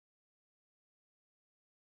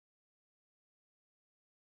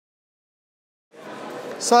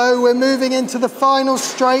So we're moving into the final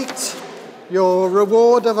straight. Your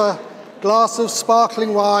reward of a glass of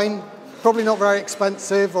sparkling wine, probably not very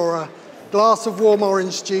expensive, or a glass of warm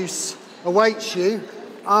orange juice awaits you.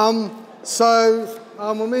 We'll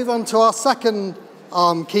move on to our second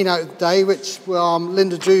keynote of the day, which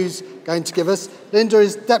Linda Drew's going to give us. Linda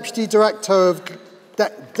is Deputy Director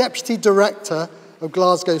of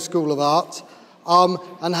Glasgow School of Art,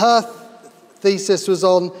 and her thesis was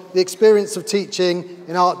on the experience of teaching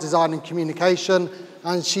in art, design and communication,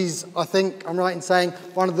 and she's, I think I'm right in saying,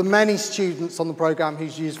 one of the many students on the programme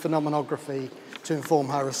who's used phenomenography to inform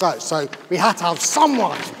her research. So we had to have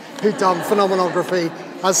someone who'd done phenomenography,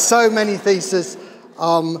 as so many theses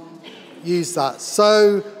use that.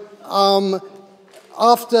 So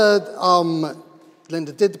after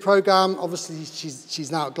Linda did the programme, obviously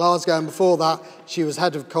she's now at Glasgow, and before that she was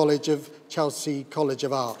head of college of Chelsea College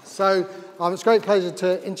of Art. So it's a great pleasure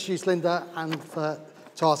to introduce Linda and to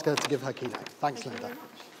ask her to give her keynote. Thanks, Linda.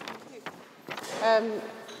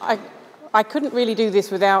 I couldn't really do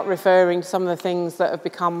this without referring to some of the things that have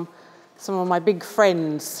become some of my big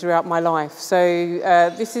friends throughout my life. So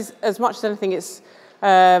this is, as much as anything,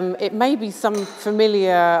 it may be some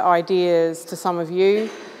familiar ideas to some of you.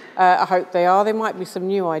 I hope they are. There might be some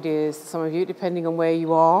new ideas to some of you, depending on where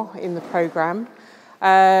you are in the programme.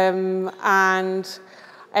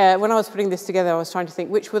 When I was putting this together, I was trying to think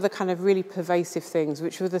which were the kind of really pervasive things,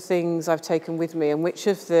 which were the things I've taken with me, and which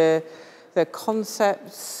of the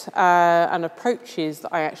concepts and approaches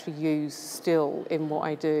that I actually use still in what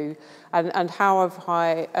I do, and how have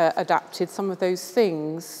I adapted some of those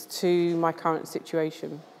things to my current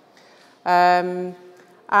situation. And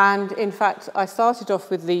in fact, I started off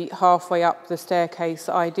with the halfway up the staircase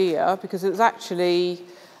idea because it was actually,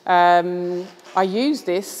 I used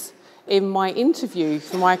this in my interview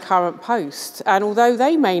for my current post. And although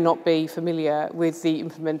they may not be familiar with the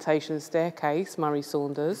implementation of the staircase, Murray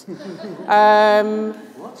Saunders,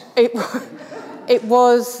 it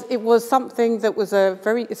was something that was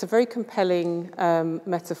it's a very compelling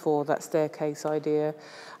metaphor, that staircase idea.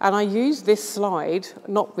 And I used this slide,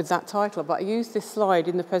 not with that title, but I used this slide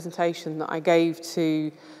in the presentation that I gave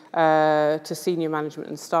to senior management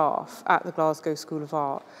and staff at the Glasgow School of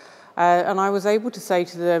Art. And I was able to say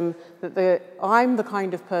to them that I'm the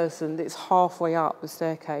kind of person that's halfway up the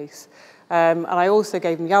staircase. And I also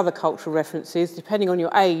gave them the other cultural references, depending on your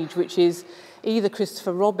age, which is either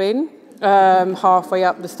Christopher Robin, halfway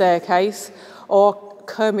up the staircase, or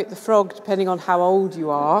Kermit the Frog, depending on how old you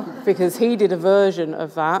are, because he did a version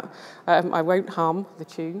of that. I won't hum the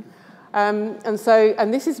tune. And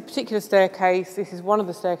this is a particular staircase. This is one of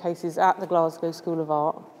the staircases at the Glasgow School of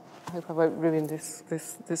Art. I hope I won't ruin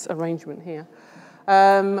this arrangement here,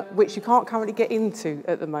 which you can't currently get into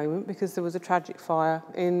at the moment because there was a tragic fire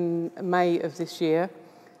in May of this year.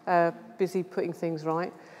 Busy putting things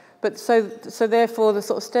right. But so therefore the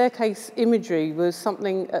sort of staircase imagery was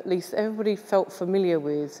something at least everybody felt familiar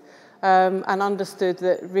with, and understood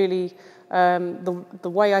that really the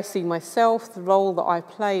way I see myself, the role that I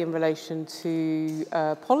play in relation to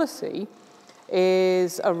policy,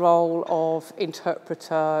 is a role of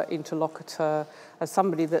interpreter, interlocutor, as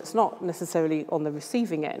somebody that's not necessarily on the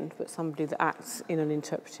receiving end, but somebody that acts in an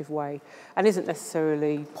interpretive way, and isn't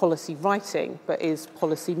necessarily policy writing, but is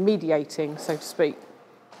policy mediating, so to speak.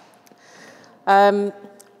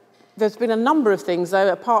 There's been a number of things, though,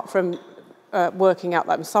 apart from working out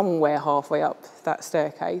that I'm somewhere halfway up that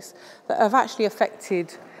staircase, that have actually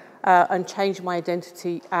affected and changed my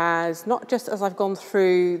identity, as not just as I've gone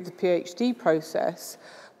through the PhD process,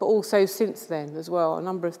 but also since then as well. A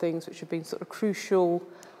number of things which have been sort of crucial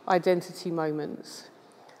identity moments.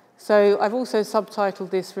 So I've also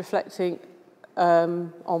subtitled this reflecting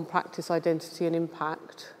on practice, identity and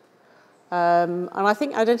impact. And I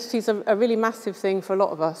think identity is a really massive thing for a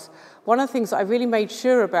lot of us. One of the things that I really made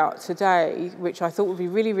sure about today, which I thought would be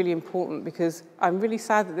really, really important, because I'm really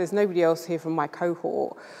sad that there's nobody else here from my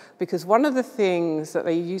cohort, because one of the things that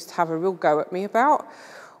they used to have a real go at me about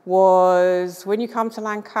was, when you come to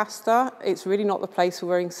Lancaster, it's really not the place for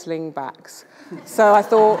wearing slingbacks. So I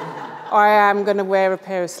thought, I am going to wear a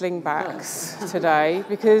pair of slingbacks today,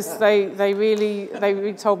 because they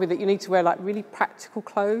really told me that you need to wear like really practical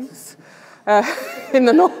clothes in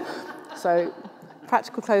the north. So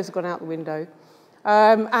practical clothes have gone out the window.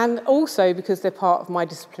 And also because they're part of my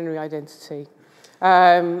disciplinary identity.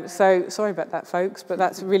 So sorry about that, folks, but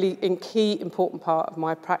that's really a key, important part of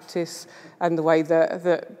my practice and the way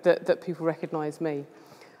that people recognise me.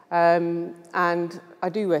 And I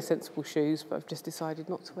do wear sensible shoes, but I've just decided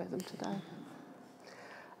not to wear them today.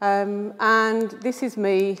 And this is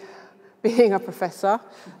me being a professor.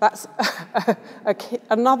 That's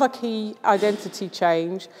another key identity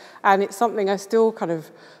change, and it's something I still kind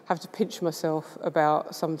of have to pinch myself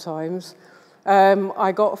about sometimes.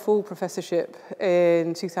 I got a full professorship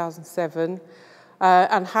in 2007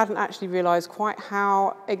 and hadn't actually realised quite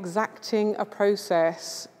how exacting a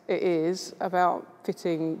process it is about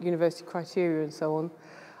fitting university criteria and so on.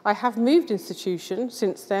 I have moved institution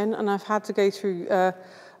since then, and I've had to go through a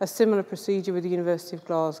similar procedure with the University of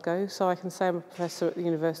Glasgow, so I can say I'm a professor at the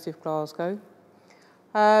University of Glasgow.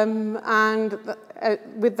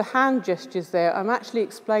 With the hand gestures there, I'm actually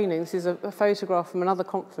explaining, this is a photograph from another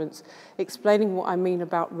conference, explaining what I mean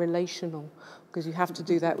about relational, because you have to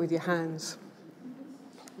do that with your hands.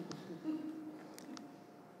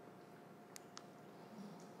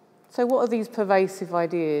 So what are these pervasive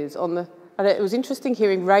ideas on the... And it was interesting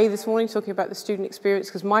hearing Ray this morning talking about the student experience,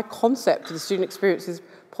 because my concept of the student experience is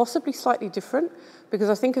possibly slightly different, because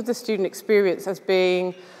I think of the student experience as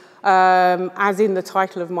being, as in the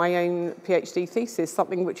title of my own PhD thesis,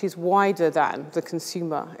 something which is wider than the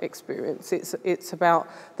consumer experience. It's about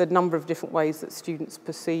the number of different ways that students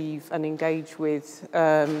perceive and engage with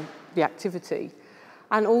the activity,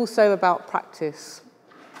 and also about practice.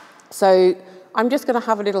 So I'm just going to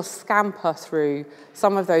have a little scamper through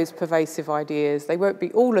some of those pervasive ideas. They won't be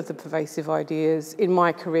all of the pervasive ideas in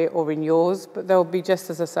my career or in yours, but they'll be, just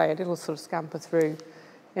as I say, a little sort of scamper through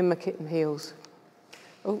in my kitten heels.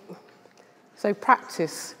 Oh. So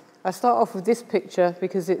practice. I start off with this picture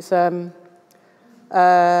because it's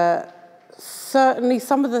certainly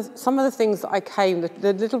some of the things that I came,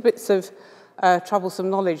 the little bits of troublesome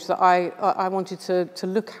knowledge that I wanted to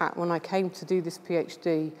look at when I came to do this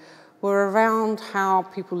PhD were around how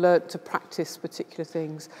people learned to practice particular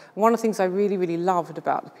things. And one of the things I really, really loved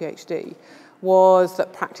about the PhD was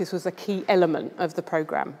that practice was a key element of the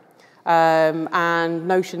programme. And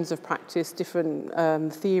notions of practice,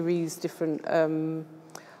 different theories, different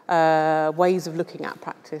ways of looking at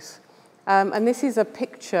practice. And this is a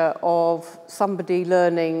picture of somebody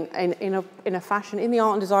learning in a fashion, in the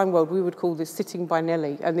art and design world, we would call this sitting by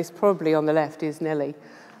Nelly, and this probably on the left is Nelly.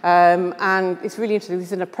 And it's really interesting, this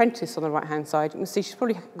is an apprentice on the right-hand side. You can see she's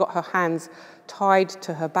probably got her hands tied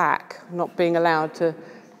to her back, not being allowed to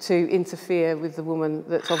interfere with the woman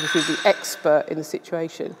that's obviously the expert in the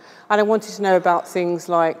situation. And I wanted to know about things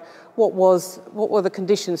like what were the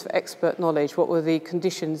conditions for expert knowledge? What were the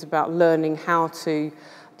conditions about learning how to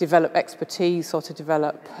develop expertise or to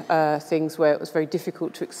develop things where it was very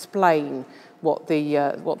difficult to explain what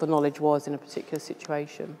the knowledge was in a particular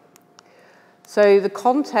situation. So the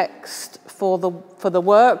context for the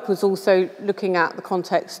work was also looking at the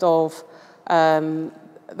context of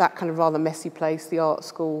that kind of rather messy place, the art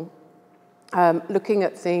school, looking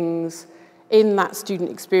at things in that student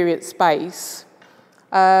experience space,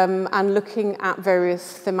 and looking at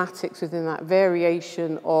various thematics within that,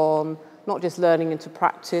 variation on not just learning into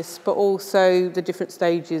practice, but also the different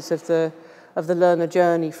stages of the learner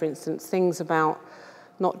journey, for instance, things about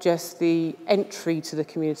not just the entry to the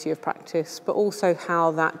community of practice, but also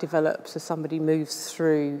how that develops as somebody moves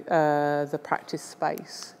through the practice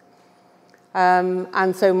space.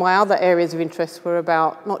 And so my other areas of interest were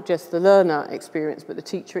about not just the learner experience, but the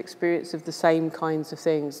teacher experience of the same kinds of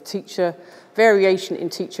things. Variation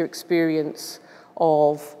in teacher experience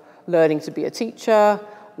of learning to be a teacher,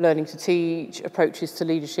 learning to teach, approaches to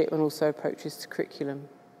leadership, and also approaches to curriculum.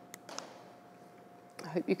 I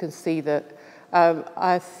hope you can see that.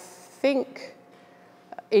 I think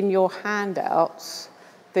in your handouts,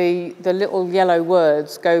 the little yellow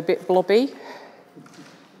words go a bit blobby,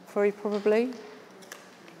 very probably.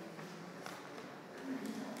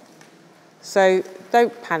 So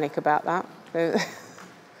don't panic about that.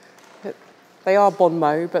 They are bon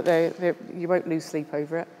mot, but you won't lose sleep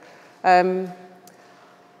over it. And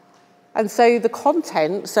so the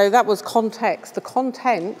content, so that was context. The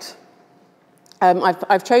content,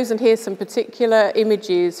 I've chosen here some particular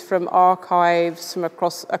images from archives from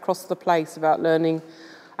across the place about learning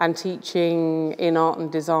and teaching in art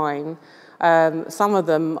and design. Some of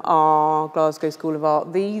them are Glasgow School of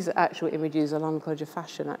Art. These actual images are London College of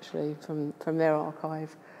Fashion, actually, from their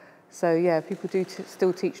archive. So yeah, people do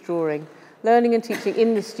still teach drawing. Learning and teaching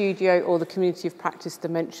in the studio or the community of practice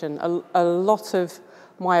dimension. A lot of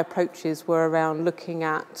my approaches were around looking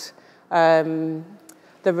at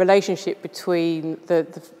the relationship between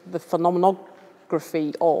the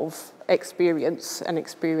phenomenography of experience and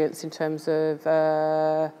experience in terms of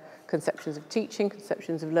conceptions of teaching,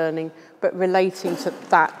 conceptions of learning, but relating to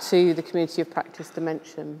the community of practice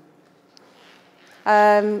dimension.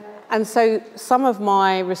 And And so some of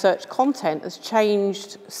my research content has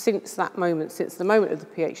changed since that moment, since the moment of the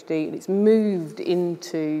PhD, and it's moved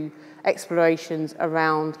into explorations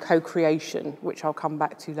around co-creation, which I'll come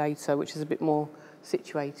back to later, which is a bit more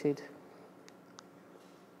situated.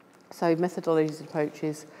 So methodologies and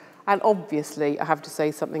approaches. And obviously, I have to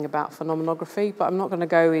say something about phenomenography, but I'm not going to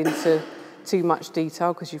go into too much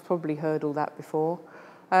detail because you've probably heard all that before.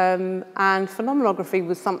 And phenomenography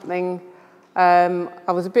was something, I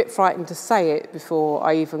was a bit frightened to say it before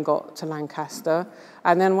I even got to Lancaster.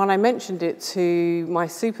 And then when I mentioned it to my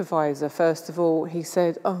supervisor, first of all, he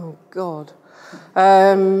said, "Oh, God,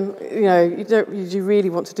 you know, you really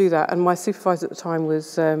want to do that?" And my supervisor at the time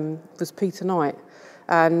was Peter Knight.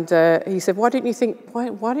 And he said, why didn't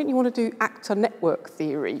you want to do actor network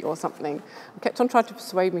theory or something? He kept on trying to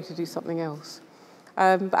persuade me to do something else.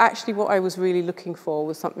 But actually what I was really looking for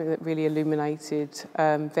was something that really illuminated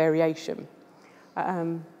variation.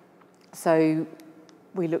 So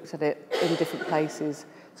we looked at it in different places.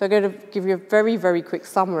 So I'm going to give you a very, very quick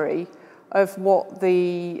summary of what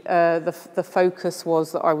the focus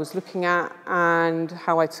was that I was looking at and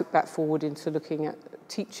how I took that forward into looking at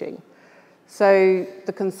teaching. So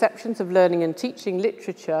the conceptions of learning and teaching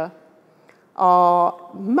literature are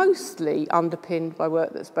mostly underpinned by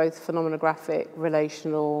work that's both phenomenographic,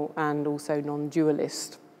 relational, and also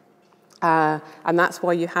non-dualist. And that's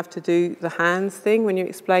why you have to do the hands thing when you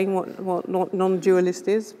explain what non-dualist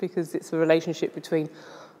is, because it's a relationship between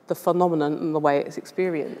the phenomenon and the way it's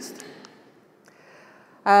experienced.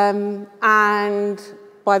 And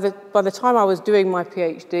by the time I was doing my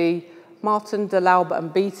PhD, Martin de Laube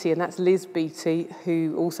and Beattie, and that's Liz Beattie,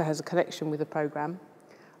 who also has a connection with the programme,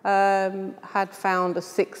 had found a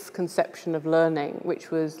sixth conception of learning,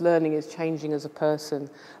 which was learning is changing as a person.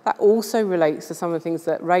 That also relates to some of the things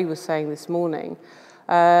that Ray was saying this morning,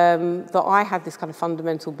 that I had this kind of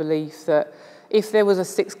fundamental belief that if there was a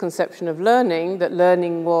sixth conception of learning, that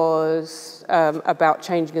learning was about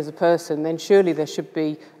changing as a person, then surely there should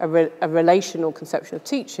be a relational conception of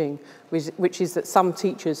teaching, which is that some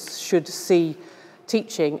teachers should see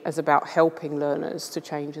teaching as about helping learners to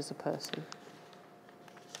change as a person.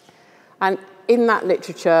 And in that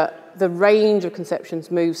literature, the range of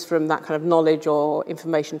conceptions moves from that kind of knowledge or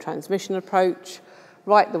information transmission approach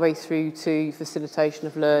right the way through to facilitation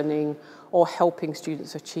of learning or helping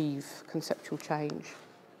students achieve conceptual change.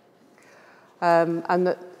 And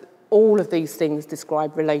that all of these things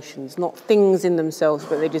describe relations, not things in themselves,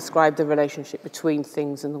 but they describe the relationship between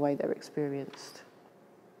things and the way they're experienced.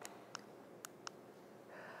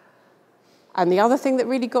 And the other thing that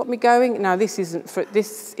really got me going, now this isn't from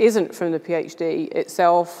the PhD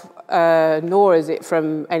itself, nor is it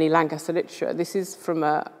from any Lancaster literature. This is from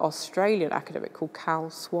an Australian academic called Cal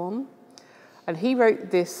Swan. And he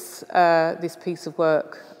wrote this piece of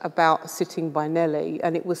work about Sitting by Nellie,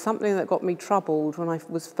 and it was something that got me troubled when I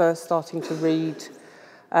was first starting to read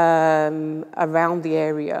around the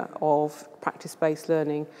area of practice-based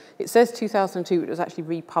learning. It says 2002, but it was actually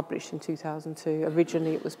republished in 2002.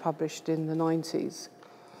 Originally, it was published in the 90s.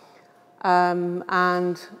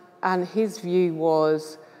 And his view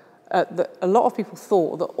was that a lot of people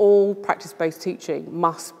thought that all practice-based teaching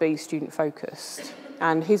must be student-focused.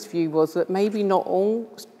 And his view was that maybe not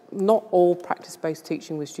all practice-based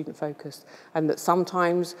teaching was student-focused, and that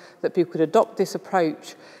sometimes that people could adopt this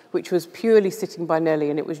approach, which was purely sitting by Nellie,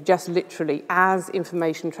 and it was just literally as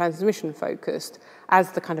information transmission focused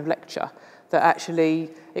as the kind of lecture, that actually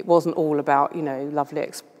it wasn't all about, you know, lovely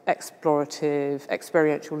explorative,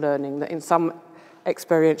 experiential learning, that in some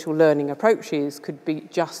experiential learning approaches could be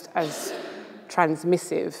just as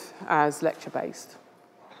transmissive as lecture-based.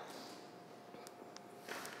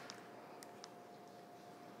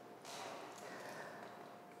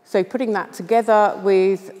 So putting that together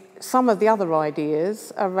with some of the other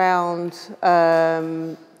ideas around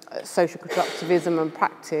social constructivism and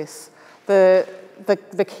practice,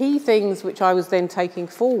 the key things which I was then taking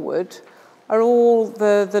forward are all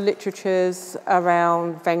the literatures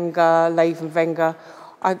around Wenger, Lev and Wenger.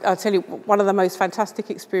 I'll tell you, one of the most fantastic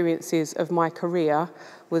experiences of my career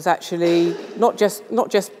was actually not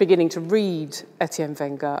just beginning to read Etienne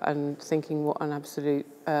Wenger and thinking what an absolute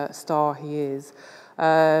star he is,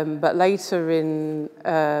 but later in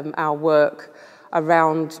our work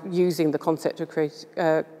around using the concept of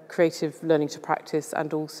creative learning to practice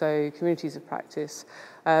and also communities of practice,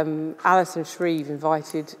 Alison Shreve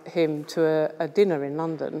invited him to a dinner in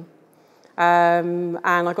London, and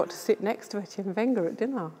I got to sit next to Etienne Wenger at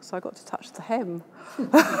dinner, so I got to touch the hem. You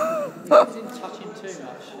didn't touch him too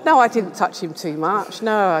much? No, I didn't touch him too much.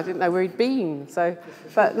 No, I didn't know where he'd been. So,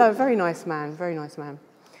 but no, very nice man, very nice man.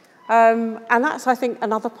 And that's, I think,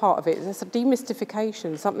 another part of it. There's a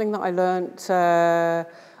demystification, something that I learnt,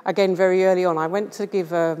 again, very early on. I went to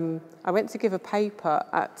give a paper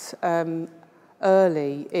at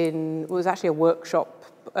early in, it was actually a workshop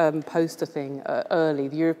poster thing, early,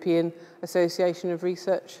 the European Association of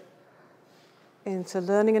Research into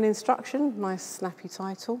Learning and Instruction, nice snappy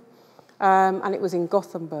title, and it was in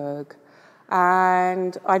Gothenburg.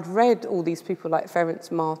 And I'd read all these people like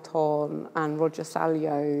Ferenc Marton and Roger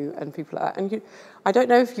Salio and people like that. And I don't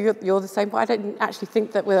know if you're the same, but I don't actually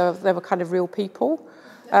think that they were kind of real people.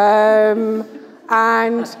 And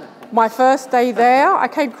my first day there, I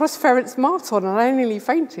came across Ferenc Marton and I nearly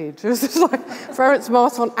fainted. It was just like, Ferenc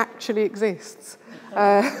Marton actually exists.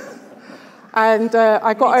 And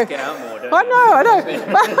I got... You need to get out more, don't you?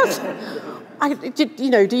 I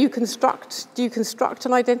know. Do you construct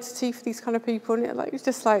an identity for these kind of people? And it was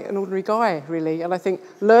just like an ordinary guy, really. And I think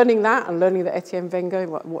learning that and learning that Etienne Wenger,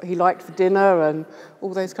 what he liked for dinner and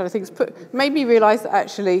all those kind of things, made me realise that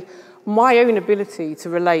actually my own ability to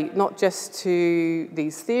relate not just to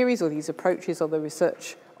these theories or these approaches or the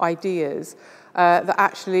research ideas, that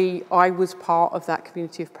actually I was part of that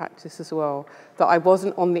community of practice as well, that I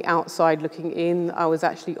wasn't on the outside looking in, I was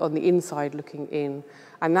actually on the inside looking in.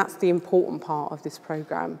 And that's the important part of this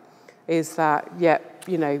programme, is that,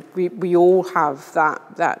 we all have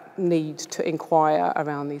that need to inquire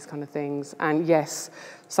around these kind of things. And yes,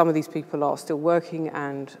 some of these people are still working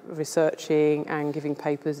and researching and giving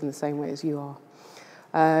papers in the same way as you are.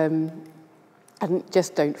 And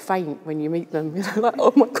just don't faint when you meet them. Like,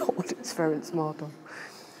 oh my God, it's Ferenc Marton.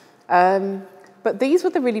 But these were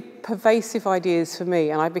the really pervasive ideas for me,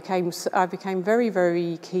 and I became very,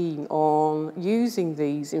 very keen on using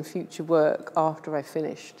these in future work after I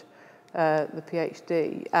finished the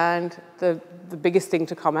PhD. And the biggest thing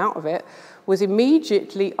to come out of it was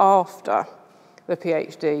immediately after the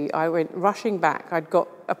PhD, I went rushing back. I'd got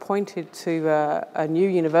appointed to a new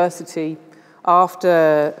university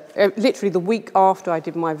after, literally the week after I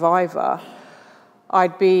did my Viva.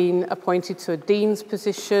 I'd been appointed to a dean's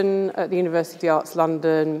position at the University of the Arts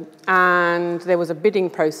London, and there was a bidding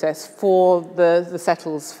process for the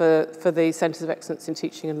settles for the Centres of Excellence in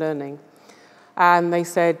Teaching and Learning. And they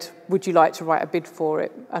said, would you like to write a bid for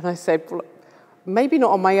it? And I said, well, maybe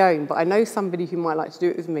not on my own, but I know somebody who might like to do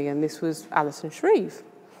it with me, and this was Alison Shreve.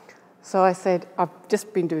 So I said, I've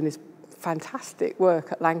just been doing this fantastic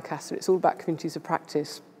work at Lancaster. It's all about communities of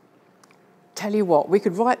practice. Tell you what, we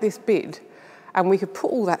could write this bid and we could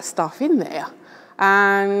put all that stuff in there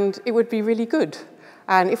and it would be really good.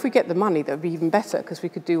 And if we get the money, that would be even better, because we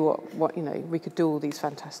could do we could do all these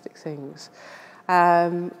fantastic things.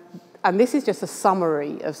 And this is just a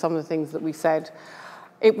summary of some of the things that we said.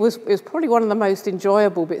 It was probably one of the most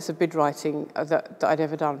enjoyable bits of bid writing that I'd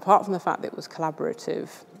ever done, apart from the fact that it was collaborative.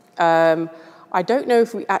 I don't know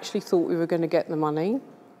if we actually thought we were going to get the money.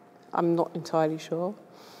 I'm not entirely sure.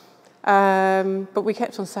 But we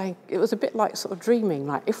kept on saying, it was a bit like sort of dreaming,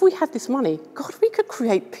 like if we had this money, God, we could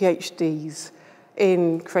create PhDs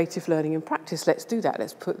in creative learning and practice. Let's do that.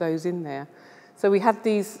 Let's put those in there. So we had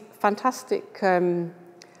these fantastic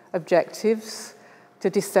objectives to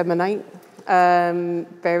disseminate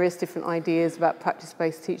various different ideas about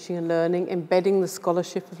practice-based teaching and learning, embedding the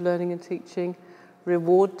scholarship of learning and teaching,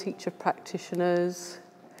 reward teacher practitioners,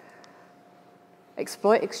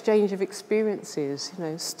 exploit exchange of experiences,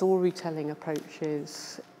 storytelling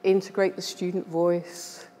approaches, integrate the student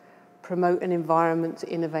voice, promote an environment to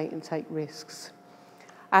innovate and take risks.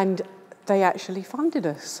 And they actually funded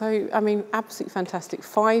us. So, absolutely fantastic.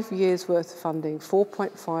 5 years worth of funding,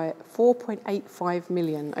 4.85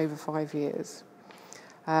 million over 5 years.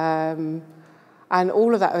 And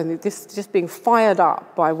all of that, and this just being fired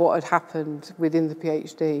up by what had happened within the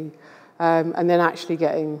PhD, and then actually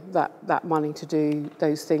getting that money to do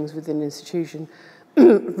those things within the institution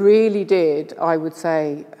really did, I would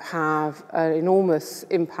say, have an enormous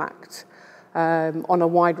impact on a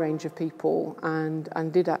wide range of people, and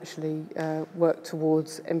did actually work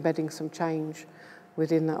towards embedding some change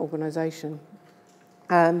within that organisation.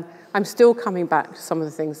 I'm still coming back to some of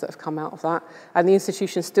the things that have come out of that, and the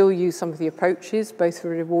institution still use some of the approaches, both for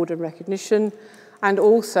reward and recognition, and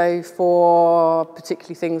also for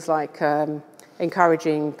particularly things like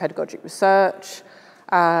encouraging pedagogic research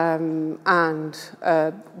and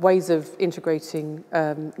ways of integrating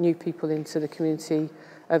new people into the community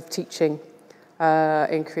of teaching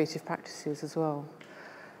in creative practices as well.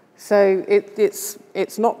 So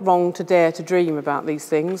it's not wrong to dare to dream about these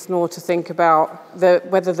things, nor to think about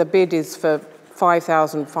whether the bid is for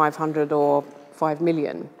 5,500 or 5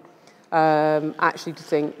 million. Actually to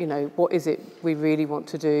think, what is it we really want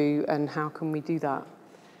to do and how can we do that?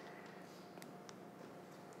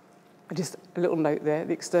 Just a little note there,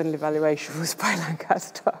 the external evaluation was by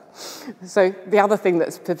Lancaster. So the other thing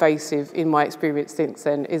that's pervasive in my experience since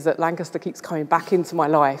then is that Lancaster keeps coming back into my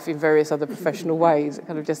life in various other professional ways. It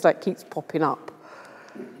kind of just like keeps popping up.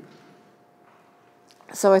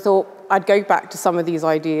 So I thought I'd go back to some of these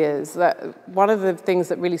ideas. That one of the things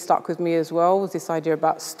that really stuck with me as well was this idea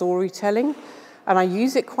about storytelling. And I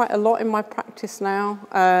use it quite a lot in my practice now,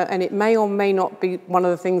 and it may or may not be one of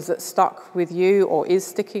the things that stuck with you or is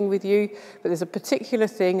sticking with you, but there's a particular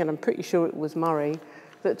thing, and I'm pretty sure it was Murray,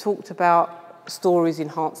 that talked about stories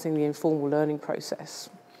enhancing the informal learning process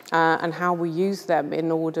and how we use them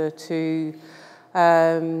in order to,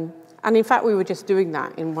 and in fact we were just doing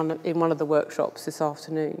that in one of the workshops this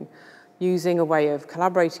afternoon, using a way of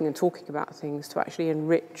collaborating and talking about things to actually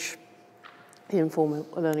enrich the informal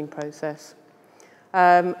learning process.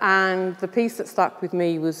 And the piece that stuck with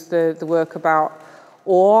me was the work about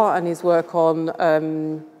Orr and his work on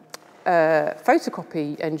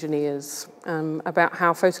photocopy engineers, about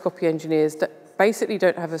how photocopy engineers basically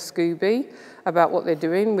don't have a Scooby about what they're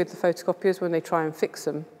doing with the photocopiers when they try and fix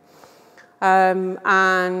them.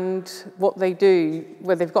 And what they do,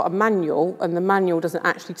 where they've got a manual, and the manual doesn't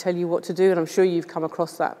actually tell you what to do, and I'm sure you've come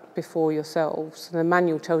across that before yourselves. The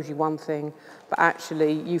manual tells you one thing, but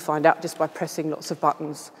actually you find out just by pressing lots of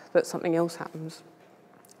buttons that something else happens.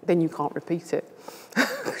 Then you can't repeat it,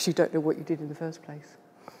 because you don't know what you did in the first place.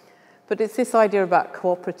 But it's this idea about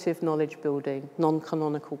cooperative knowledge building,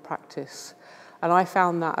 non-canonical practice. And I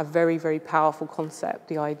found that a very, very powerful concept,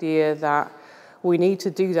 the idea that we need to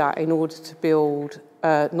do that in order to build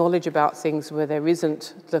knowledge about things where there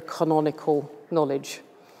isn't the canonical knowledge.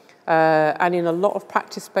 And in a lot of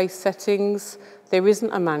practice-based settings, there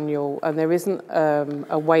isn't a manual and there isn't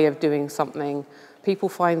a way of doing something. People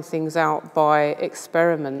find things out by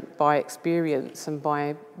experiment, by experience, and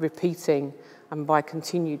by repeating and by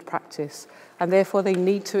continued practice. And therefore, they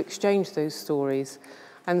need to exchange those stories.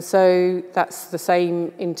 And so that's the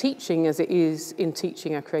same in teaching as it is in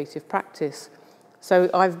teaching a creative practice.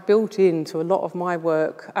 So I've built into a lot of my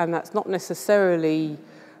work, and that's not necessarily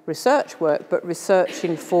research work, but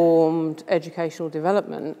research-informed educational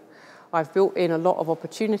development. I've built in a lot of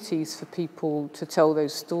opportunities for people to tell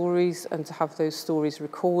those stories and to have those stories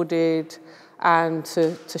recorded and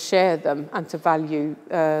to share them and to value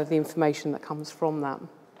the information that comes from that.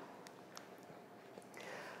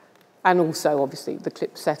 And also, obviously, the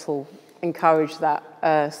Clip Settle encourage that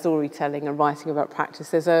storytelling and writing about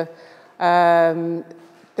practice. There's a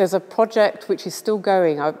project which is still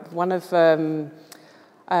going. A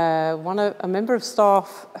member of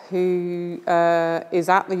staff who is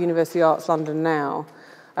at the University of Arts London now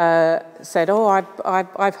said, "Oh,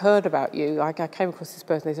 I've heard about you. I came across this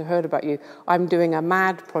person. They said, I've heard about you. I'm doing a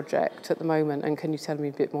MAD project at the moment, and can you tell me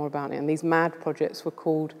a bit more about it?" And these MAD projects were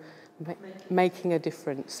called Making a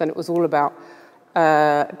Difference, and it was all about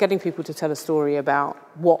getting people to tell a story about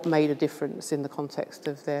what made a difference in the context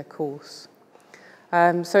of their course.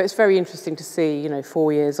 So it's very interesting to see,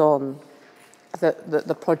 4 years on, that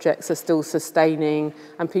the projects are still sustaining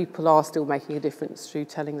and people are still making a difference through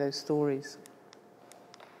telling those stories.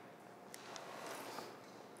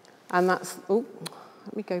 And that's, let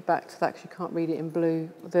me go back to that because you can't read it in blue,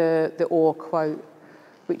 the Orr quote,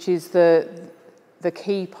 which is the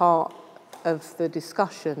key part of the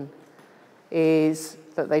discussion is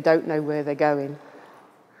that they don't know where they're going,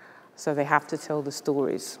 so they have to tell the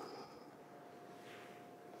stories.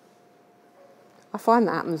 I find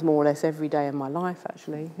that happens more or less every day in my life,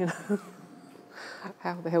 actually.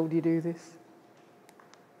 How the hell do you do this?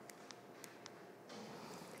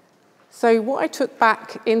 So what I took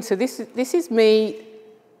back into this is me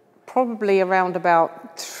probably around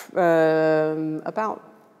about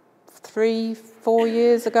 3-4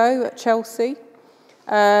 years ago at Chelsea.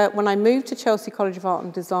 When I moved to Chelsea College of Art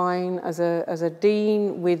and Design as a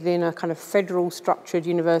dean within a kind of federal structured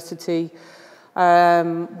university,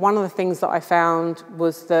 one of the things that I found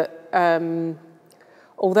was that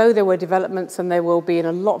although there were developments, and there will be in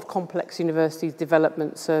a lot of complex universities,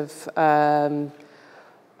 developments of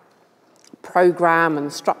programme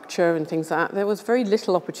and structure and things like that, there was very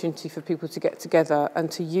little opportunity for people to get together and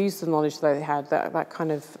to use the knowledge that they had, that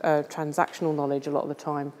kind of transactional knowledge a lot of the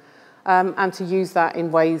time, and to use that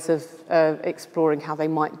in ways of exploring how they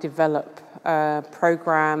might develop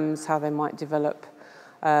programmes, how they might develop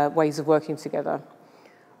ways of working together.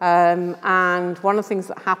 And one of the things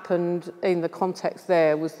that happened in the context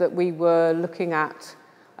there was that we were looking at,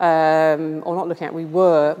 we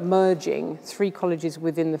were merging 3 colleges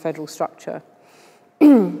within the federal structure.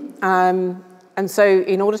 And so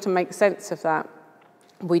in order to make sense of that,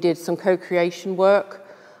 we did some co-creation work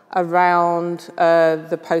around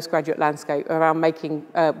the postgraduate landscape, around making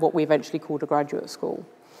what we eventually called a graduate school.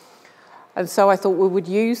 And so I thought we would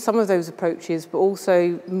use some of those approaches, but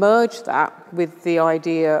also merge that with the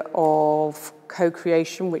idea of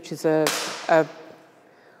co-creation, which is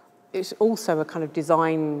it's also a kind of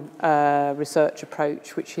design research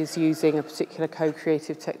approach, which is using a particular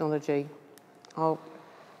co-creative technology. I'll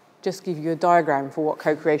just give you a diagram for what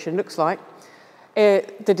co-creation looks like.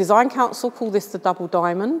 The Design Council call this the double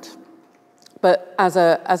diamond, but as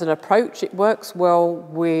an approach, it works well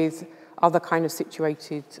with other kind of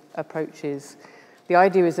situated approaches. The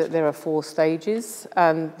idea is that there are 4 stages,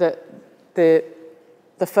 and that the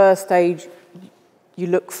first stage, you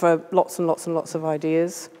look for lots and lots and lots of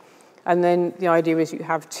ideas. And then the idea is you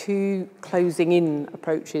have 2 closing in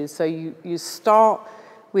approaches. So you start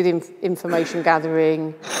with information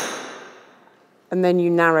gathering, and then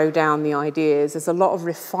you narrow down the ideas. There's a lot of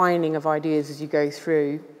refining of ideas as you go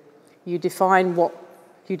through. You define what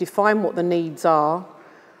the needs are,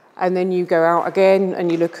 and then you go out again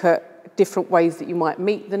and you look at different ways that you might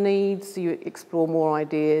meet the needs, you explore more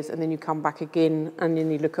ideas, and then you come back again and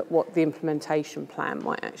then you look at what the implementation plan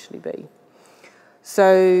might actually be.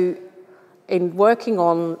 So in working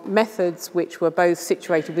on methods which were both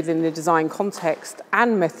situated within the design context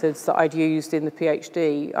and methods that I'd used in the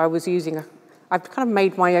PhD, I've kind of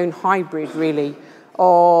made my own hybrid, really,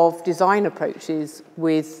 of design approaches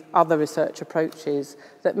with other research approaches.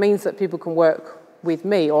 That means that people can work with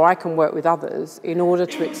me, or I can work with others, in order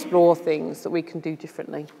to explore things that we can do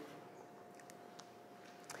differently.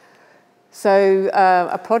 So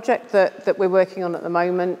a project that we're working on at the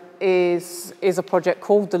moment is a project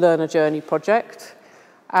called the Learner Journey Project,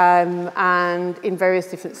 and in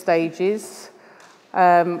various different stages.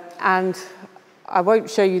 And I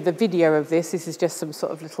won't show you the video of this. This is just some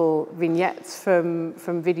sort of little vignettes from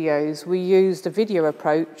videos. We used a video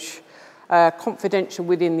approach, confidential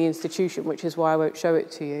within the institution, which is why I won't show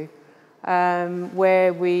it to you,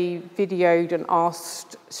 where we videoed and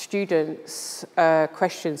asked students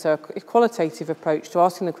questions, so a qualitative approach to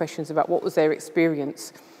asking the questions about what was their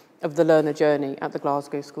experience of the learner journey at the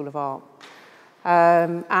Glasgow School of Art.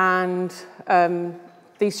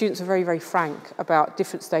 These students are very, very frank about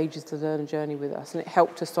different stages of the learner journey with us, and it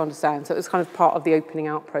helped us to understand. So it was kind of part of the opening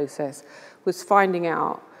out process, was finding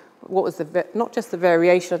out what was not just the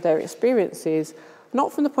variation of their experiences,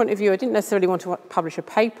 not from the point of view, I didn't necessarily want to publish a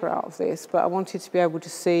paper out of this, but I wanted to be able to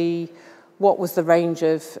see what was the range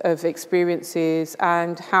of experiences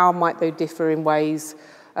and how might they differ in ways,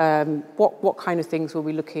 what kind of things were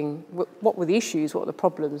we looking, what were the issues, what were the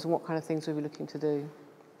problems, and what kind of things were we looking to do.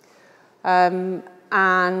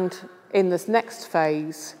 And in this next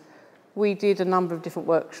phase, we did a number of different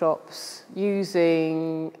workshops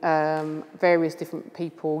using various different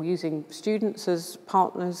people, using students as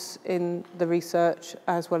partners in the research,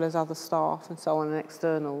 as well as other staff and so on, and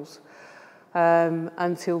externals,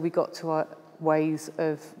 until we got to our ways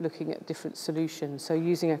of looking at different solutions. So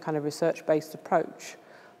using a kind of research-based approach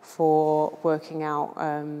for working out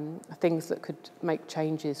things that could make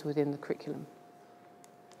changes within the curriculum.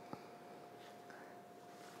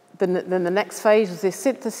 Then the next phase was this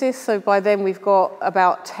synthesis. So by then we've got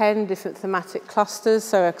about 10 different thematic clusters,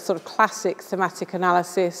 so a sort of classic thematic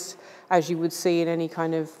analysis, as you would see in any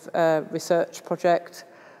kind of research project.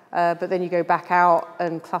 But then you go back out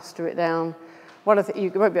and cluster it down.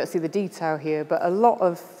 You won't be able to see the detail here, but a lot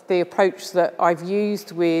of the approach that I've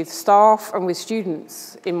used with staff and with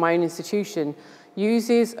students in my own institution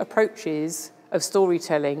uses approaches of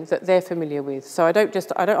storytelling that they're familiar with. So I don't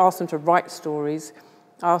ask them to write stories.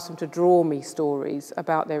 I ask them to draw me stories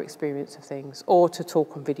about their experience of things, or to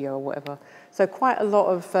talk on video or whatever. So quite a lot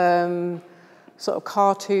of sort of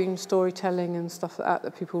cartoon storytelling and stuff like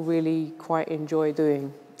that people really quite enjoy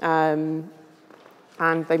doing. And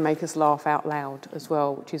they make us laugh out loud as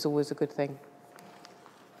well, which is always a good thing.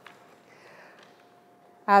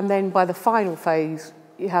 And then by the final phase,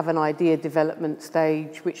 you have an idea development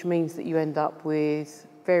stage, which means that you end up with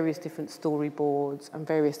various different storyboards and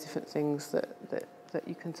various different things that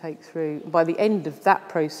you can take through. By the end of that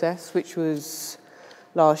process, which was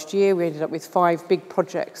last year, we ended up with 5 big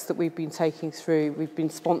projects that we've been taking through. We've been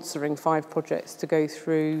sponsoring 5 projects to go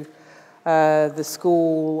through the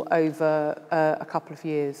school over a couple of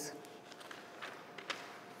years.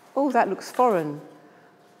 Oh, that looks foreign.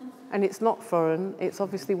 And it's not foreign, it's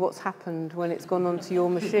obviously what's happened when it's gone onto your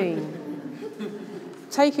machine.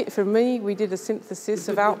 Take it from me, we did a synthesis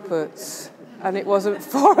of outputs, and it wasn't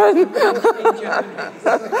foreign. It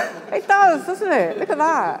does, doesn't it? Look at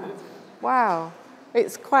that. Wow.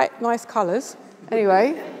 It's quite nice colours.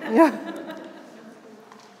 Anyway, yeah.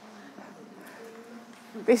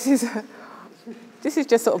 this is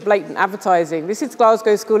just sort of blatant advertising. This is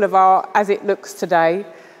Glasgow School of Art as it looks today.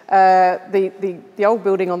 The old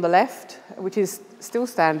building on the left, which is still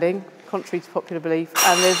standing, contrary to popular belief,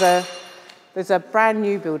 and there's a brand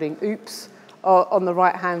new building, oops, on the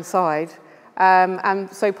right-hand side.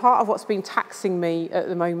 And so part of what's been taxing me at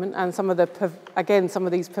the moment, and some of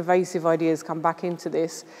these pervasive ideas come back into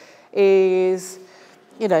this, is,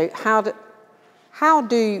 you know, how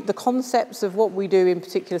do the concepts of what we do in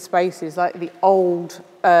particular spaces, like the old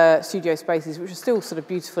studio spaces, which are still sort of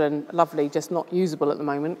beautiful and lovely, just not usable at the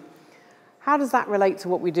moment, how does that relate to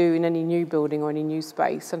what we do in any new building or any new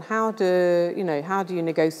space? And how do you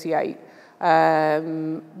negotiate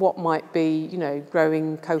what might be, you know,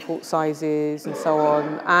 growing cohort sizes and so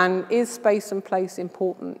on? And is space and place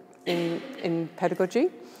important in pedagogy?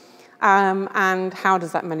 And how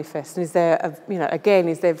does that manifest? And is there,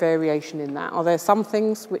 is there variation in that? Are there some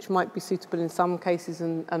things which might be suitable in some cases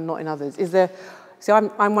and not in others? See,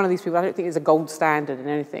 I'm one of these people, I don't think there's a gold standard in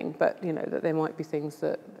anything, but, you know, that there might be things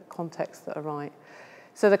contexts that are right.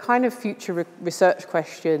 So the kind of future research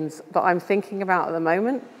questions that I'm thinking about at the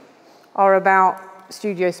moment are about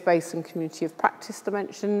studio space and community of practice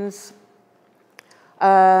dimensions,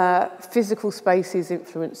 physical spaces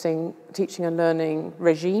influencing teaching and learning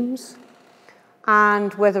regimes,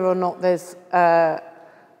 and whether or not there's a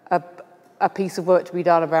piece of work to be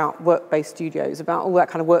done about work-based studios, about all that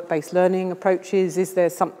kind of work-based learning approaches. Is there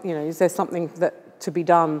something that to be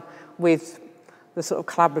done with the sort of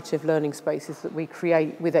collaborative learning spaces that we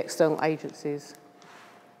create with external agencies?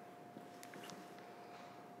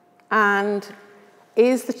 And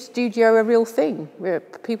is the studio a real thing?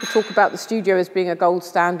 People talk about the studio as being a gold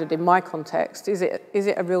standard in my context. Is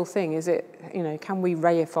it a real thing? Is it, you know, can we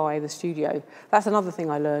reify the studio? That's another thing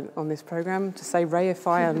I learned on this programme, to say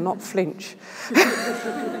reify and not flinch.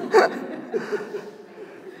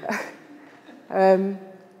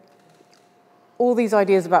 All these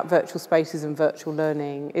ideas about virtual spaces and virtual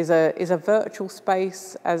learning, is a virtual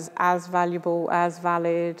space as valuable, as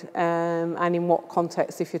valid, and in what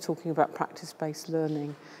context if you're talking about practice-based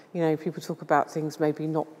learning? You know, people talk about things maybe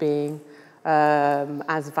not being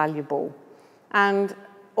as valuable. And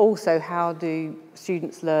also, how do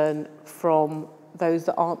students learn from those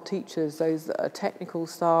that aren't teachers, those that are technical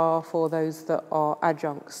staff, or those that are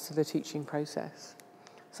adjuncts to the teaching process?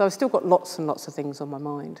 So I've still got lots and lots of things on my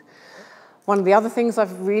mind. One of the other things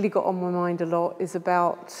I've really got on my mind a lot is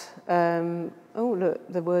about, oh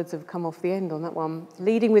look, the words have come off the end on that one.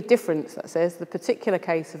 Leading with difference, that says, the particular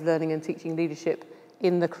case of learning and teaching leadership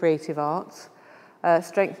in the creative arts.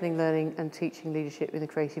 Strengthening learning and teaching leadership in the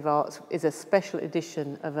creative arts is a special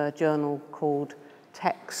edition of a journal called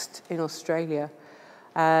Text in Australia.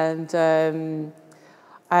 And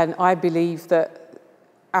I believe that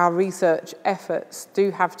our research efforts do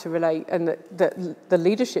have to relate, and that the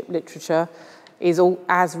leadership literature is all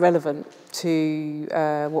as relevant to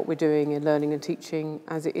what we're doing in learning and teaching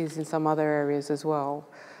as it is in some other areas as well.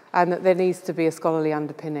 And that there needs to be a scholarly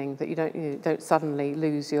underpinning, that you don't suddenly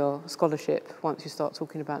lose your scholarship once you start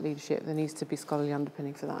talking about leadership. There needs to be scholarly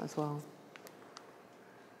underpinning for that as well.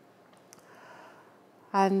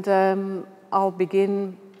 And I'll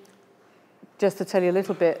begin just to tell you a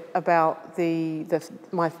little bit about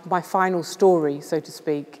my final story, so to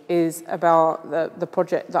speak, is about the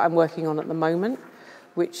project that I'm working on at the moment,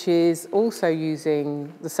 which is also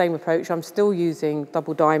using the same approach. I'm still using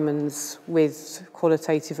double diamonds with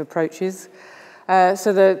qualitative approaches.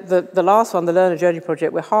 So the last one, the Learner Journey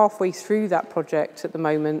project, we're halfway through that project at the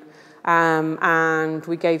moment, and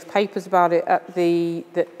we gave papers about it at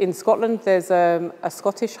in Scotland. There's a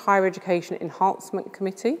Scottish Higher Education Enhancement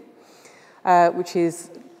Committee, which is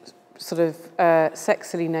sort of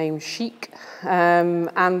sexily named CHIC,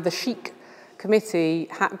 and the CHIC committee,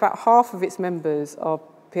 about half of its members are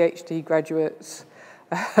PhD graduates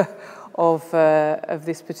of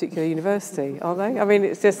this particular university, are they? I mean,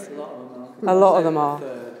 it's just a lot of them are.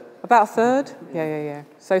 About a third? Yeah.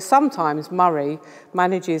 So sometimes Murray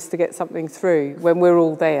manages to get something through when we're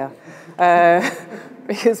all there,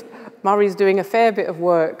 because Murray's doing a fair bit of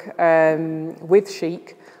work with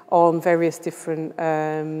CHIC on various different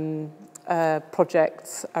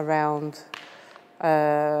projects around,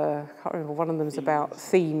 I can't remember, one of them's about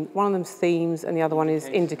themes, and the other one is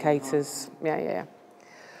indicators. Yeah.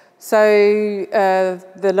 So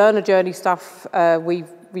the Learner Journey stuff,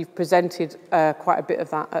 we've presented quite a bit of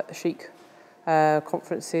that at the CHIC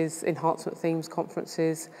conferences, enhancement themes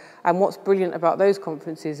conferences. And what's brilliant about those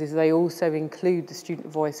conferences is they also include the student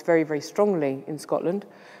voice very, very strongly in Scotland.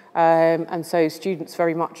 And so students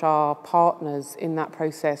very much are partners in that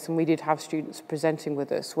process, and we did have students presenting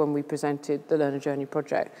with us when we presented the Learner Journey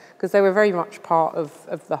project, because they were very much part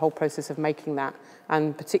of the whole process of making that,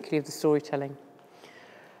 and particularly of the storytelling.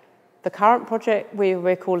 The current project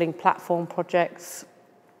we're calling platform projects.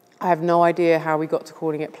 I have no idea how we got to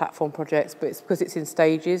calling it platform projects, but it's because it's in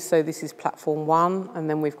stages. So this is platform 1, and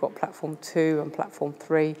then we've got platform 2 and platform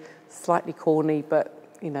 3. Slightly corny, but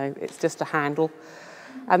you know, it's just a handle.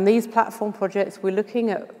 And these platform projects, we're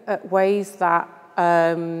looking at ways that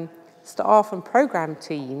staff and programme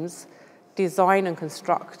teams design and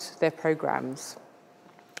construct their programmes.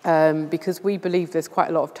 Because we believe there's quite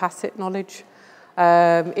a lot of tacit knowledge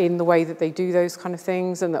in the way that they do those kind of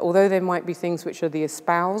things, and that although there might be things which are the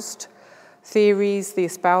espoused theories, the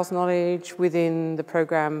espoused knowledge within the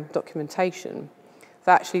programme documentation,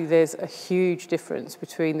 that actually there's a huge difference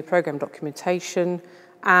between the programme documentation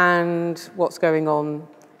and what's going on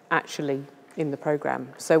actually in the programme.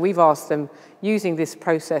 So we've asked them, using this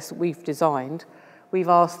process we've designed, we've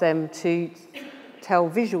asked them to tell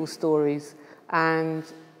visual stories and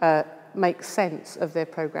make sense of their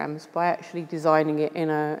programmes by actually designing it in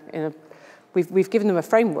a we've given them a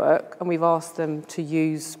framework, and we've asked them to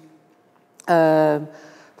use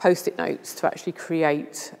post-it notes to actually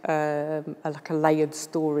create like a layered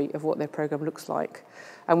story of what their programme looks like.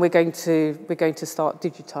 And we're going to start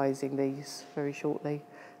digitising these very shortly.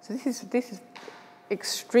 So this is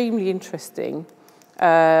extremely interesting.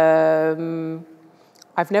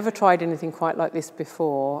 I've never tried anything quite like this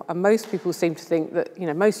before, and most people seem to think that, you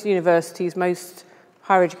know, most universities, most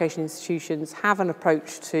higher education institutions have an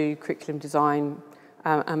approach to curriculum design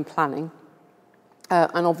and planning.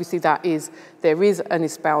 And obviously there is an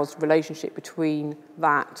espoused relationship between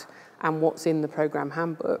that and what's in the programme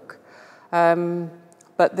handbook.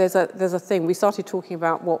 But there's a thing. We started talking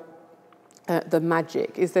about what the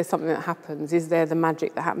magic. Is there something that happens? Is there the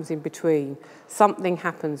magic that happens in between? Something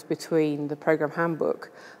happens between the programme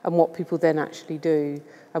handbook and what people then actually do.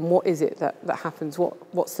 And what is it that happens?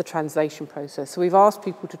 What's the translation process? So we've asked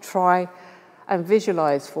people to try and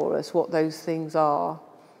visualise for us what those things are.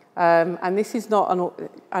 And this is not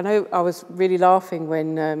I know I was really laughing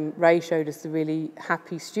when Ray showed us the really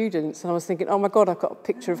happy students, and I was thinking, oh my God, I've got a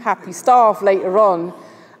picture of happy staff later on.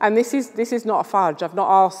 And this is not a fudge. I've not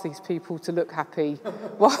asked these people to look happy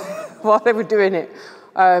while they were doing it.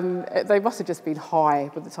 They must have just been high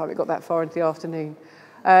by the time it got that far into the afternoon.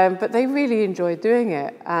 But they really enjoyed doing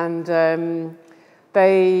it, and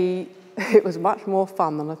it was much more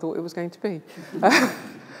fun than I thought it was going to be.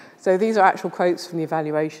 So these are actual quotes from the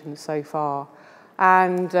evaluations so far.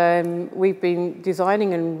 And we've been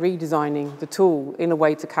designing and redesigning the tool in a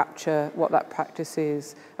way to capture what that practice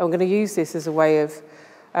is. And we're going to use this as a way of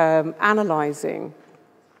analysing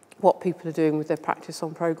what people are doing with their practice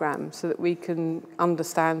on programmes so that we can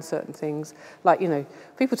understand certain things. Like, you know,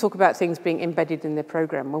 people talk about things being embedded in their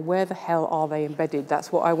programme. Well, where the hell are they embedded?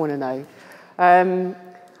 That's what I want to know.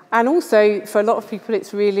 And also, for a lot of people,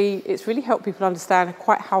 it's really helped people understand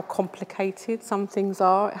quite how complicated some things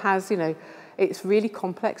are. It has, you know, it's really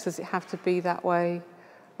complex. Does it have to be that way?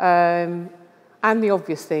 And the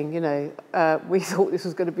obvious thing, you know, we thought this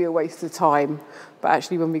was going to be a waste of time, but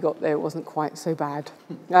actually when we got there, it wasn't quite so bad.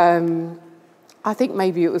 I think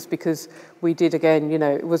maybe it was because we did, again, you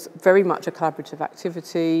know, it was very much a collaborative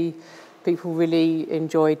activity. People really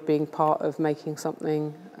enjoyed being part of making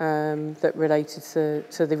something that related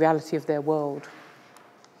to the reality of their world.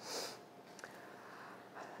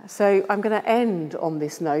 So I'm going to end on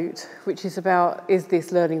this note, which is about, is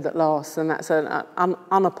this learning that lasts? And that's an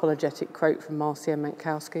unapologetic quote from Marcia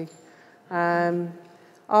Mankowski.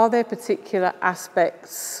 Are there particular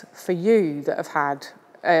aspects for you that have had,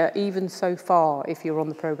 even so far, if you're on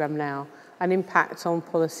the programme now, an impact on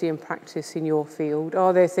policy and practice in your field?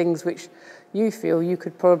 Are there things which you feel you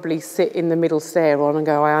could probably sit in the middle stare on and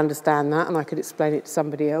go, I understand that, and I could explain it to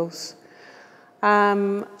somebody else?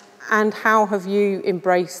 And how have you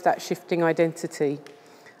embraced that shifting identity?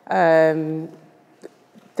 There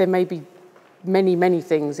may be many, many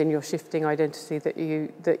things in your shifting identity that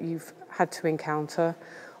you've had to encounter,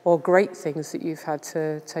 or great things that you've had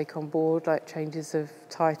to take on board, like changes of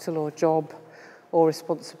title or job or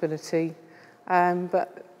responsibility.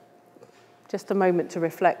 But just a moment to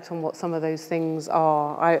reflect on what some of those things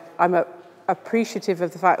are. I'm appreciative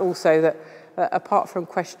of the fact also that apart from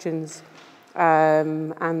questions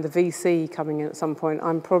and the VC coming in at some point,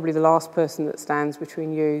 I'm probably the last person that stands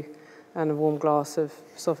between you and a warm glass of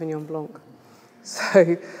Sauvignon Blanc.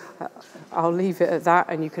 So I'll leave it at that,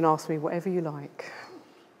 and you can ask me whatever you like.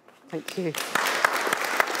 Thank you.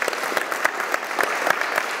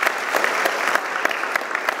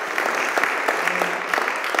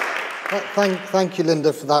 Thank you,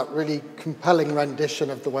 Linda, for that really compelling rendition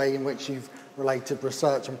of the way in which you've related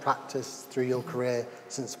research and practice through your career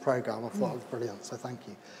since the programme. I thought it was brilliant, so thank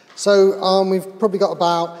you. So we've probably got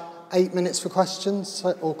about 8 minutes for questions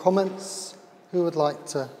or comments. Who would like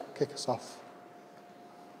to kick us off?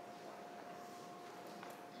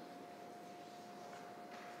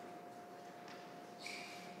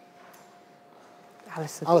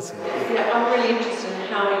 Alison. Yeah, I'm really interested in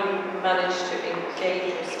how you manage to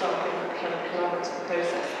engage your staff in that kind of collaborative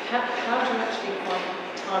process. How do you actually find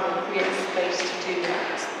time and create space to do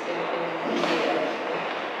that in a year?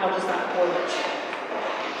 How does that work?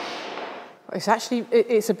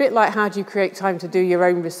 It's a bit like how do you create time to do your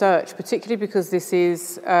own research, particularly because this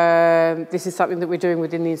is something that we're doing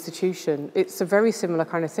within the institution. It's a very similar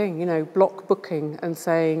kind of thing, you know, block booking and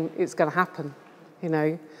saying it's going to happen, you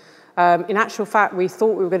know. In actual fact, we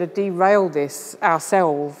thought we were going to derail this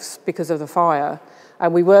ourselves because of the fire,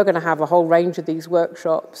 and we were going to have a whole range of these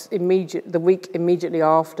workshops the week immediately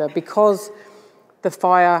after, because the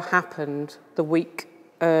fire happened the week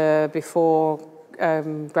before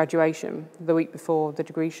graduation, the week before the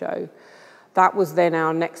degree show. That was then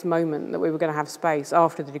our next moment that we were going to have space.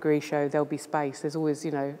 After the degree show, there'll be space. There's always,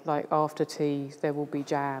 you know, like after tea, there will be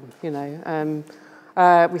jam, you know.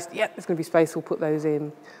 There's going to be space, we'll put those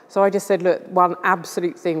in. So I just said, look, one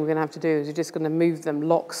absolute thing we're going to have to do is we're just going to move them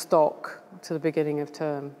lock, stock to the beginning of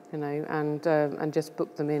term, you know, and just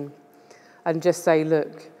book them in. And just say,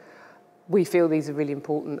 look, we feel these are really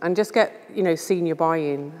important. And just get, you know, senior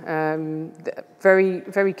buy-in. Very,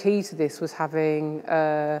 very key to this was having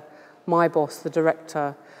my boss, the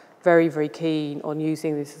director, very, very keen on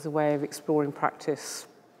using this as a way of exploring practice.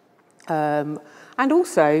 And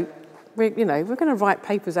also, we're going to write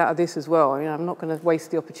papers out of this as well. You know, I'm not going to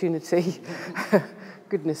waste the opportunity.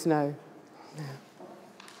 Goodness no. Yeah.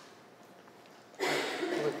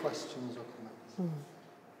 Other questions or comments?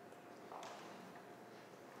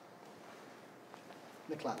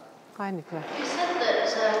 Nicola. Hi, Nicola. You said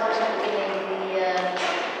that right at the beginning,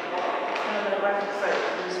 the monographic approach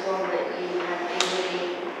was one that you had been really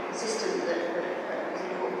insistent that was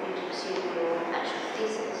important for you to pursue your actual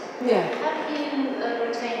thesis. Yeah. Have you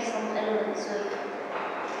retained some elements of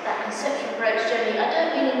that conceptual approach generally? I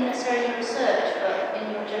don't mean in necessarily in research, but in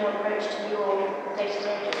your general approach to your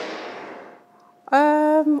day-to-day job?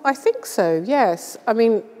 I think so, yes. I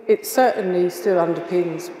mean, it certainly still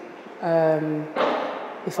underpins,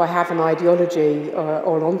 if I have an ideology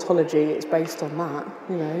or an ontology, it's based on that,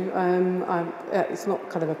 you know. It's not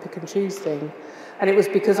kind of a pick and choose thing. And it was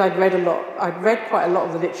because I'd read quite a lot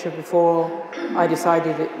of the literature before I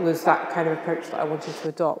decided it was that kind of approach that I wanted to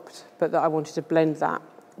adopt, but that I wanted to blend that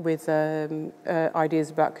with ideas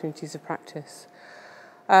about communities of practice.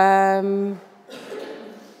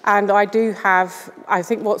 And I do have, I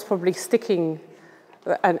think what's probably sticking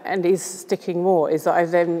and is sticking more is that I've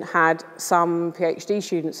then had some PhD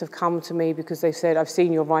students have come to me because they've said, I've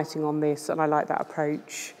seen your writing on this and I like that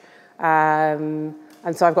approach. And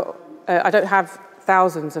so I've got, I don't have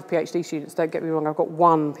thousands of PhD students, don't get me wrong, I've got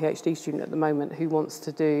one PhD student at the moment who wants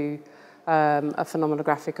to do a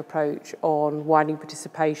phenomenographic approach on widening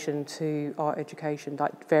participation to art education,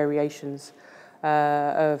 like variations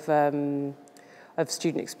of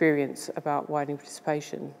student experience about widening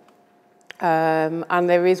participation. And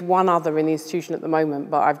there is one other in the institution at the moment,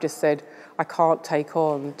 but I've just said I can't take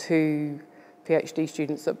on 2 PhD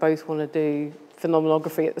students that both want to do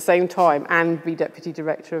phenomenography at the same time and be deputy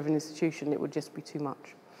director of an institution. It would just be too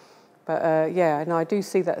much. But yeah, no, I do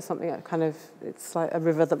see that as something that kind of, it's like a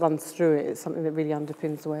river that runs through it. It's something that really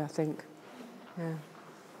underpins the way I think. Yeah.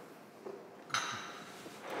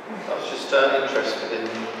 I was just interested in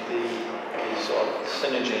the sort of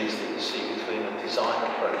synergies that you see between a design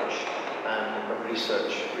approach and a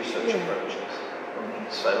research approach. Can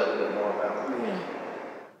you say a little bit more about that? Yeah.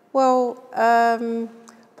 Well,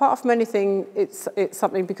 apart from anything, it's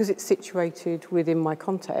something, because it's situated within my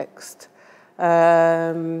context,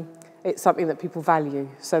 it's something that people value.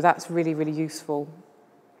 So that's really, really useful.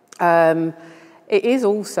 It is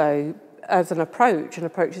also, as an approach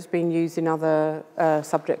has been used in other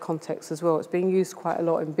subject contexts as well. It's being used quite a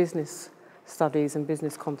lot in business studies and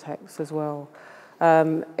business contexts as well.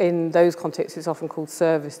 In those contexts, it's often called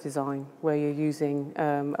service design, where you're using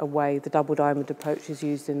a way, the double diamond approach is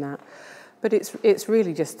used in that. But it's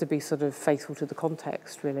really just to be sort of faithful to the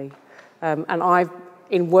context, really. And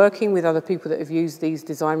in working with other people that have used these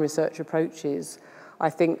design research approaches, I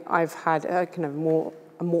think I've had a kind of more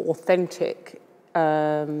authentic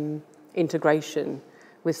integration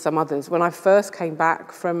with some others. When I first came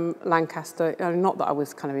back from Lancaster, not that I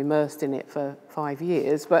was kind of immersed in it for 5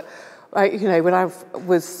 years, but when I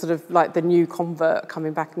was sort of like the new convert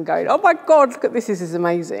coming back and going, oh my God, look at this is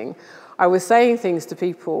amazing. I was saying things to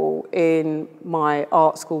people in my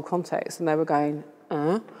art school context and they were going,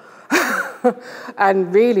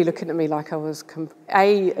 and really looking at me like I was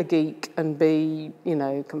a geek and B,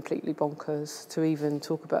 completely bonkers to even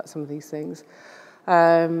talk about some of these things.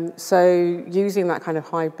 So using that kind of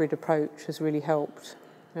hybrid approach has really helped.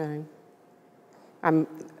 And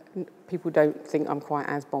people don't think I'm quite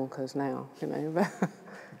as bonkers now,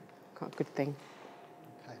 Quite a good thing.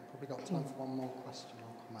 Okay, probably got time for one more question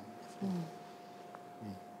or comment.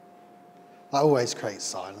 That always creates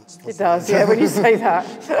silence. It does, yeah, when you say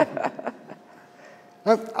that.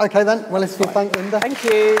 Okay then, well, let's thank Linda. Thank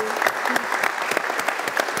you.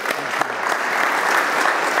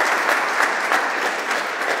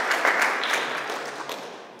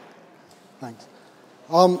 Thanks.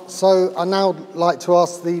 So I'd now like to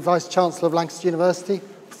ask the Vice-Chancellor of Lancaster University,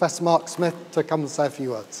 Professor Mark Smith, to come and say a few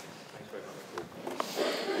words.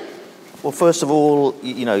 Well, first of all,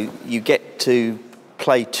 you get to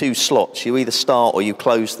play 2 slots. You either start or you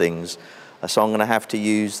close things. So I'm going to have to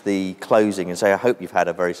use the closing and say I hope you've had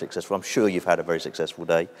a very successful, I'm sure you've had a very successful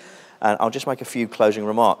day. And I'll just make a few closing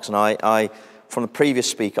remarks. And I from the previous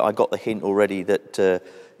speaker, I got the hint already that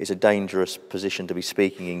it's a dangerous position to be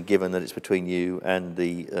speaking in, given that it's between you and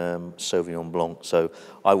the Sauvignon Blanc. So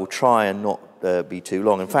I will try and not be too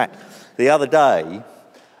long. In fact, the other day,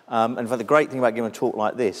 in fact, the great thing about giving a talk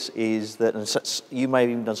like this is that, and you may have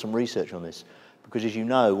even done some research on this, because as you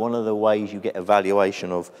know, one of the ways you get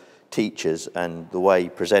evaluation of teachers and the way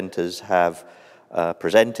presenters have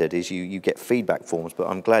presented is you get feedback forms, but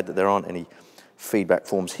I'm glad that there aren't any feedback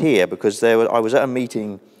forms here, because I was at a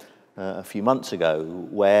meeting a few months ago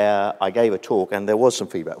where I gave a talk and there was some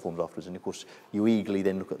feedback forms afterwards, and of course you eagerly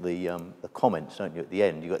then look at the comments, don't you, at the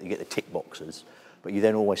end. You get the tick boxes, but you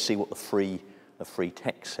then always see what the free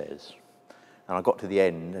text says. And I got to the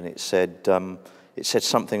end and it said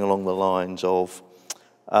something along the lines of,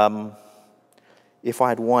 if I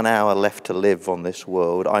had 1 hour left to live on this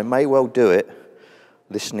world, I may well do it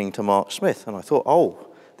listening to Mark Smith. And I thought, oh,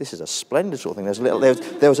 this is a splendid sort of thing.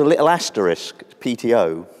 There was a little asterisk,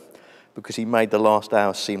 PTO, because he made the last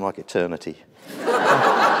hour seem like eternity.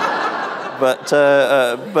 but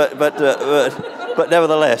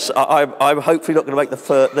nevertheless, I'm hopefully not going to make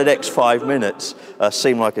the next 5 minutes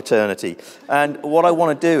seem like eternity. And what I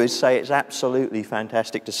want to do is say it's absolutely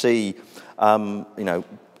fantastic to see,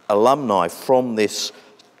 alumni from this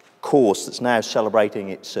course that's now celebrating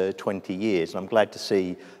its 20 years. And I'm glad to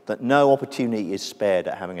see that no opportunity is spared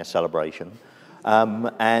at having a celebration.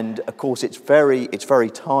 And of course, it's very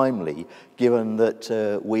timely, given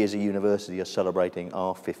that we as a university are celebrating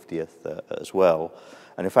our 50th as well.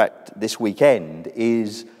 And in fact, this weekend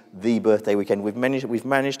is the birthday weekend. We've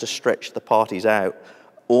managed to stretch the parties out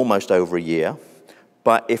almost over a year.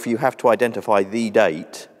 But if you have to identify the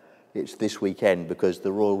date, it's this weekend, because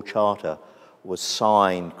the Royal Charter was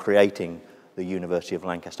signed creating the University of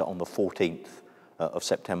Lancaster on the 14th of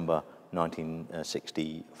September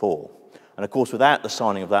 1964. And of course, without the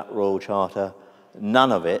signing of that Royal Charter,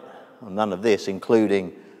 none of this,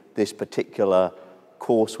 including this particular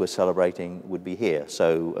course we're celebrating, would be here.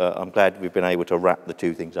 So I'm glad we've been able to wrap the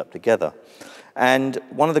 2 things up together. And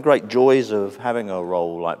one of the great joys of having a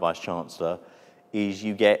role like Vice-Chancellor is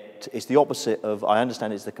it's the opposite of, I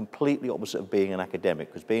understand it's the completely opposite of being an academic,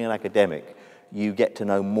 because being an academic, you get to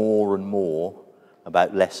know more and more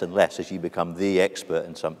about less and less as you become the expert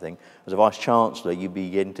in something. As a Vice-Chancellor, you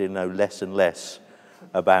begin to know less and less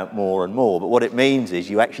about more and more. But what it means is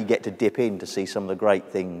you actually get to dip in to see some of the great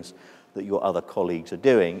things that your other colleagues are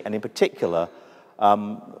doing. And in particular,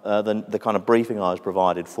 the kind of briefing I was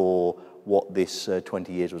provided for what this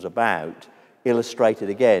 20 years was about illustrated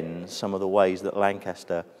again some of the ways that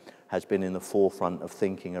Lancaster has been in the forefront of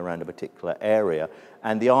thinking around a particular area.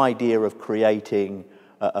 And the idea of creating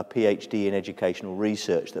a PhD in educational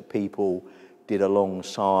research that people did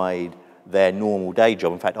alongside their normal day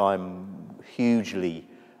job. In fact, I'm hugely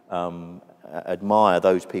admire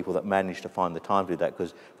those people that managed to find the time to do that,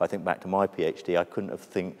 because if I think back to my PhD, I couldn't have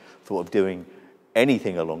thought of doing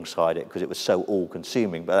anything alongside it because it was so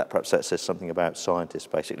all-consuming. But perhaps that says something about scientists,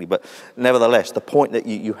 basically. But nevertheless, the point that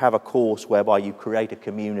you have a course whereby you create a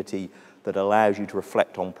community that allows you to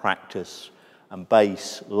reflect on practice and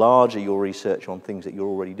base largely your research on things that you're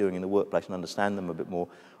already doing in the workplace and understand them a bit more,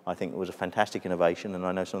 I think it was a fantastic innovation, and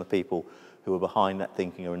I know some of the people who are behind that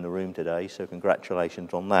thinking are in the room today, so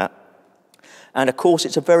congratulations on that. And of course,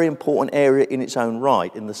 it's a very important area in its own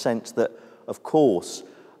right, in the sense that, of course,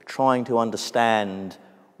 trying to understand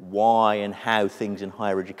why and how things in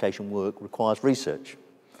higher education work requires research.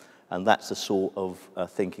 And that's the sort of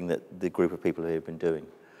thinking that the group of people here have been doing.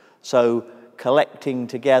 So collecting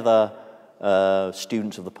together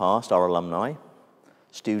students of the past, our alumni,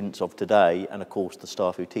 students of today, and of course the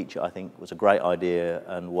staff who teach it, I think was a great idea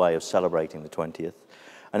and way of celebrating the 20th.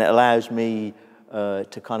 And it allows me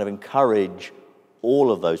to kind of encourage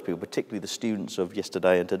all of those people, particularly the students of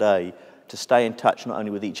yesterday and today, to stay in touch not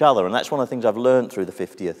only with each other, and that's one of the things I've learned through the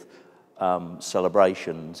 50th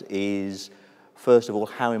celebrations, is first of all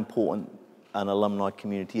how important an alumni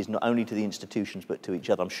community is, not only to the institutions but to each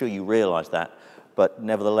other. I'm sure you realise that, but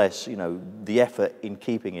nevertheless, you know, the effort in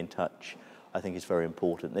keeping in touch, I think, is very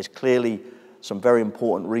important. There's clearly some very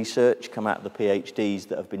important research come out of the PhDs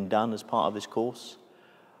that have been done as part of this course.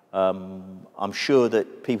 I'm sure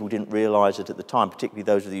that people didn't realise it at the time, particularly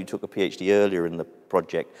those of you who took a PhD earlier in the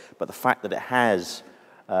project, but the fact that it has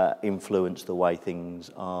influenced the way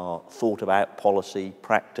things are thought about, policy,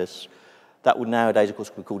 practice, that would nowadays, of course,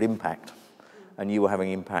 be called impact. And you were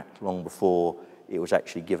having impact long before it was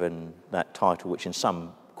actually given that title, which in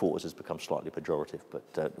some quarters has become slightly pejorative, but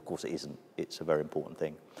of course it isn't. It's a very important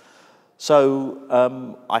thing.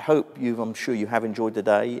 So I hope I'm sure you have enjoyed the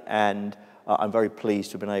day, and I'm very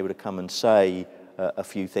pleased to have been able to come and say a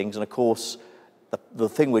few things. And of course, the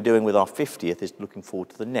thing we're doing with our 50th is looking forward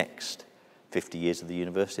to the next 50 years of the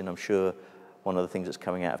university, and I'm sure one of the things that's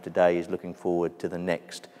coming out of today is looking forward to the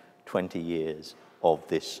next 20 years of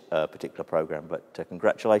this particular programme. But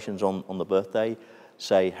congratulations on the birthday.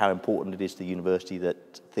 Say how important it is to the university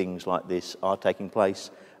that things like this are taking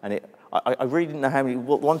place. And I really didn't know how many,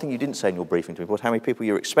 one thing you didn't say in your briefing to me was how many people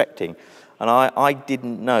you're expecting. And I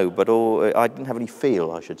didn't know, I didn't have any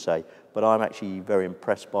feel, I should say. But I'm actually very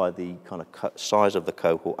impressed by the kind of size of the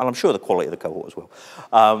cohort, and I'm sure the quality of the cohort as well,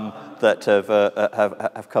 that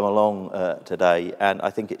have come along today. And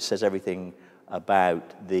I think it says everything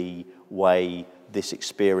about the way this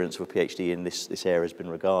experience of a PhD in this area has been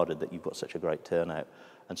regarded, that you've got such a great turnout.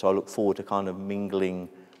 And so I look forward to kind of mingling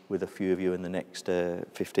with a few of you in the next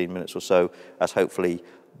 15 minutes or so, as hopefully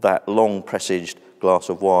that long presaged glass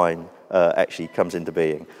of wine actually comes into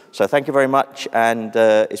being. So thank you very much, and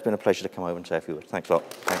it's been a pleasure to come over and say a few words. Thanks a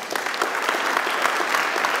lot. Thanks.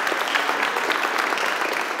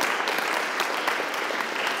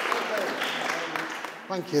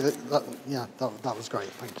 Thank you. That was great.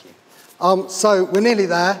 Thank you. So we're nearly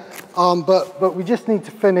there, but we just need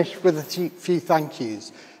to finish with a few thank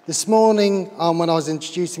yous. This morning, when I was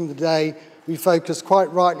introducing the day, we focused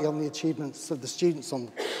quite rightly on the achievements of the students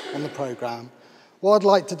on the programme. What I'd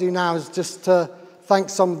like to do now is just to thank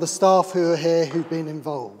some of the staff who are here who've been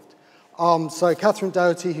involved. So Catherine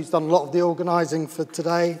Doherty, who's done a lot of the organising for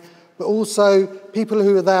today, but also people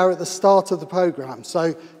who were there at the start of the programme.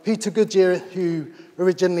 So Peter Goodyear, who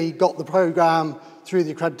originally got the programme through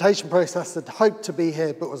the accreditation process, had hoped to be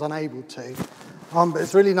here but was unable to. But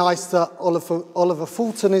it's really nice that Oliver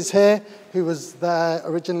Fulton is here, who was there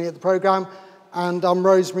originally at the programme, and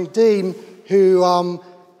Rosemary Dean, who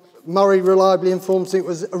Murray reliably informs me it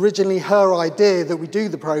was originally her idea that we do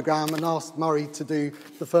the programme, and asked Murray to do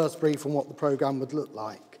the first brief on what the programme would look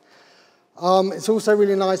like. It's also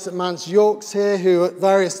really nice that Mance York's here, who at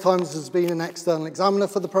various times has been an external examiner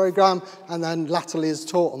for the programme and then latterly has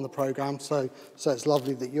taught on the programme, so it's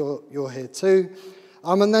lovely that you're here too.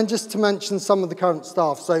 And then just to mention some of the current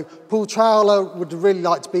staff. So Paul Trowler would really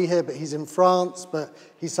like to be here, but he's in France, but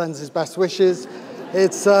he sends his best wishes.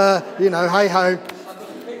 It's, hey-ho.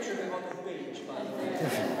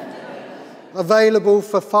 Available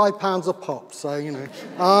for £5 a pop, so,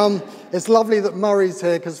 it's lovely that Murray's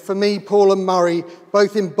here, because for me, Paul and Murray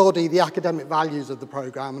both embody the academic values of the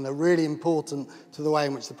programme and are really important to the way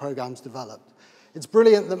in which the programme's developed. It's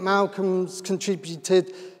brilliant that Malcolm's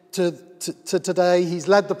contributed to today. He's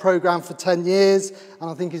led the programme for 10 years, and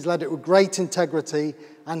I think he's led it with great integrity,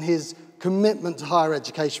 and his commitment to higher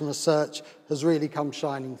education research has really come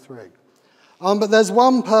shining through. But there's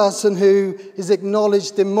one person who is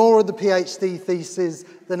acknowledged in more of the PhD theses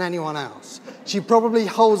than anyone else. She probably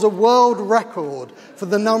holds a world record for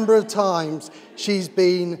the number of times she's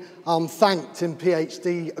been thanked in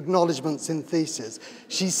PhD acknowledgements in theses.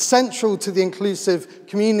 She's central to the inclusive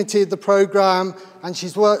community of the programme, and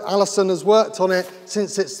Alison has worked on it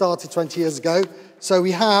since it started 20 years ago. So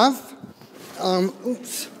we have,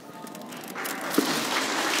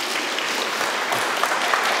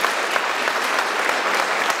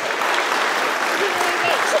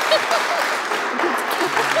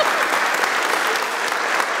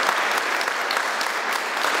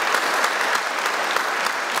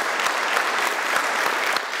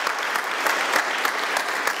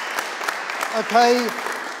 Okay,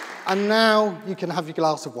 and now you can have your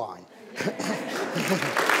glass of wine.